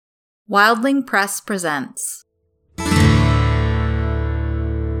Wildling Press presents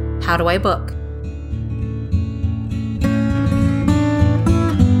How Do I Book?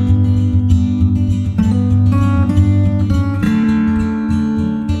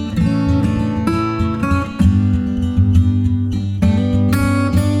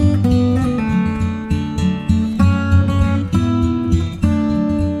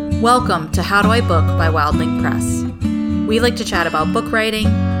 Welcome to How Do I Book by Wildling Press. We like to chat about book writing,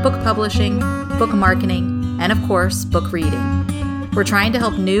 book publishing, book marketing, and of course, book reading. We're trying to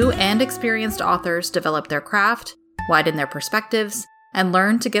help new and experienced authors develop their craft, widen their perspectives, and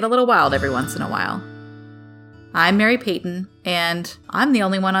learn to get a little wild every once in a while. I'm Mary Payton, and I'm the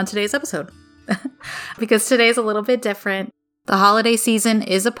only one on today's episode. Because today's a little bit different. The holiday season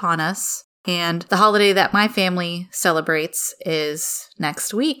is upon us, and the holiday that my family celebrates is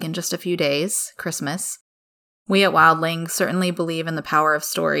next week in just a few days, Christmas. We at Wildling certainly believe in the power of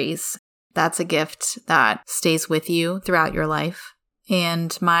stories. That's a gift that stays with you throughout your life.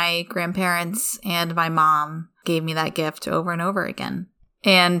 And my grandparents and my mom gave me that gift over and over again.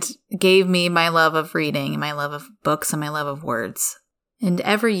 And gave me my love of reading, my love of books, and my love of words. And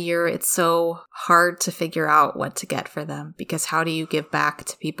every year it's so hard to figure out what to get for them. Because how do you give back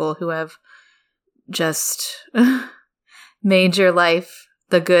to people who have just made your life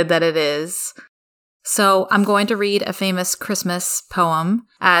the good that it is? So I'm going to read a famous Christmas poem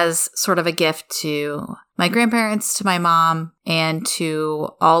as sort of a gift to my grandparents, to my mom, and to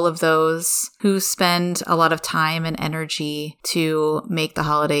all of those who spend a lot of time and energy to make the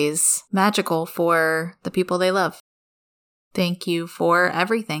holidays magical for the people they love. Thank you for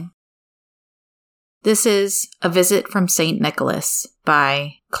everything. This is A Visit from St. Nicholas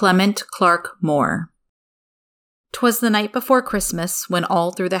by Clement Clark Moore. 'Twas the night before Christmas when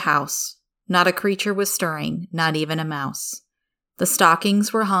all through the house not a creature was stirring, not even a mouse. The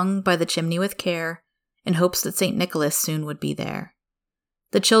stockings were hung by the chimney with care, in hopes that St. Nicholas soon would be there.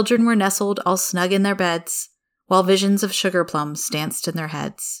 The children were nestled all snug in their beds, while visions of sugar plums danced in their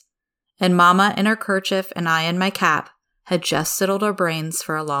heads. And Mama in her kerchief and I in my cap had just settled our brains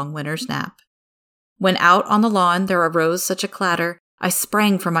for a long winter's nap. When out on the lawn there arose such a clatter, I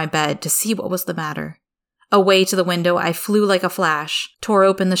sprang from my bed to see what was the matter. Away to the window I flew like a flash, tore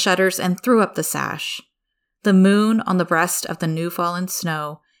open the shutters and threw up the sash. The moon on the breast of the new-fallen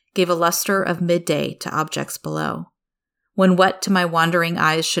snow gave a luster of midday to objects below. When what to my wandering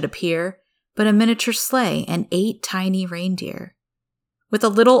eyes should appear but a miniature sleigh and 8 tiny reindeer. With a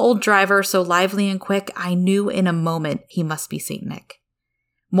little old driver so lively and quick, I knew in a moment he must be St. Nick.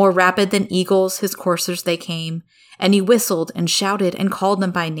 More rapid than eagles his coursers they came, and he whistled and shouted and called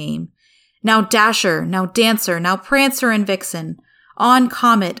them by name. Now Dasher, now Dancer, now Prancer and Vixen, on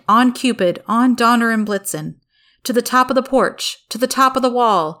Comet, on Cupid, on Donner and Blitzen, to the top of the porch, to the top of the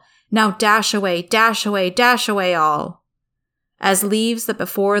wall, now dash away, dash away, dash away all. As leaves that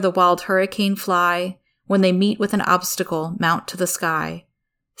before the wild hurricane fly, when they meet with an obstacle, mount to the sky,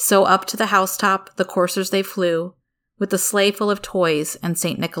 so up to the housetop the coursers they flew, with the sleigh full of toys and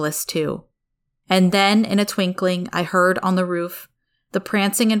St. Nicholas too. And then in a twinkling I heard on the roof the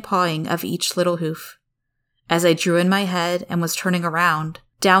prancing and pawing of each little hoof. As I drew in my head and was turning around,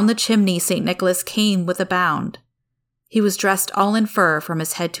 down the chimney St. Nicholas came with a bound. He was dressed all in fur from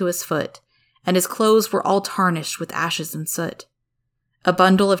his head to his foot, and his clothes were all tarnished with ashes and soot. A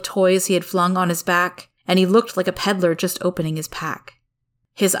bundle of toys he had flung on his back, and he looked like a peddler just opening his pack.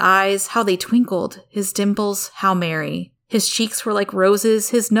 His eyes, how they twinkled, his dimples, how merry. His cheeks were like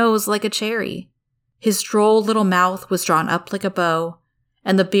roses, his nose like a cherry. His droll little mouth was drawn up like a bow,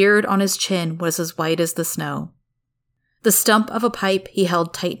 and the beard on his chin was as white as the snow. The stump of a pipe he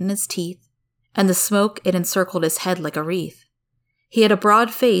held tight in his teeth, and the smoke it encircled his head like a wreath. He had a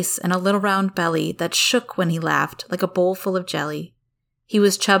broad face and a little round belly that shook when he laughed like a bowl full of jelly. He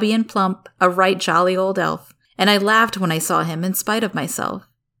was chubby and plump, a right jolly old elf, and I laughed when I saw him in spite of myself.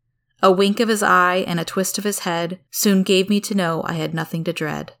 A wink of his eye and a twist of his head soon gave me to know I had nothing to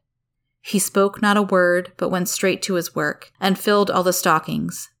dread. He spoke not a word, but went straight to his work, and filled all the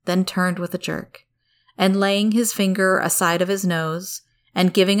stockings, then turned with a jerk, and laying his finger aside of his nose,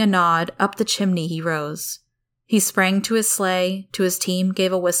 and giving a nod, up the chimney he rose. He sprang to his sleigh, to his team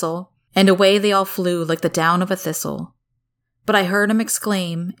gave a whistle, and away they all flew like the down of a thistle. But I heard him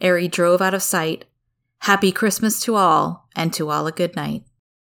exclaim, ere he drove out of sight, "Happy Christmas to all, and to all a good night."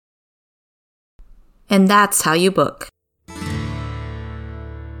 And that's how you book.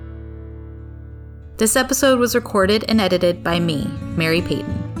 This episode was recorded and edited by me, Mary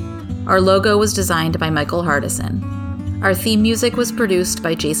Payton. Our logo was designed by Michael Hardison. Our theme music was produced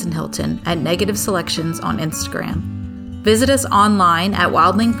by Jason Hilton at Negative Selections on Instagram. Visit us online at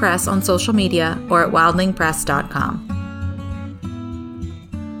Wildling Press on social media or at wildlingpress.com.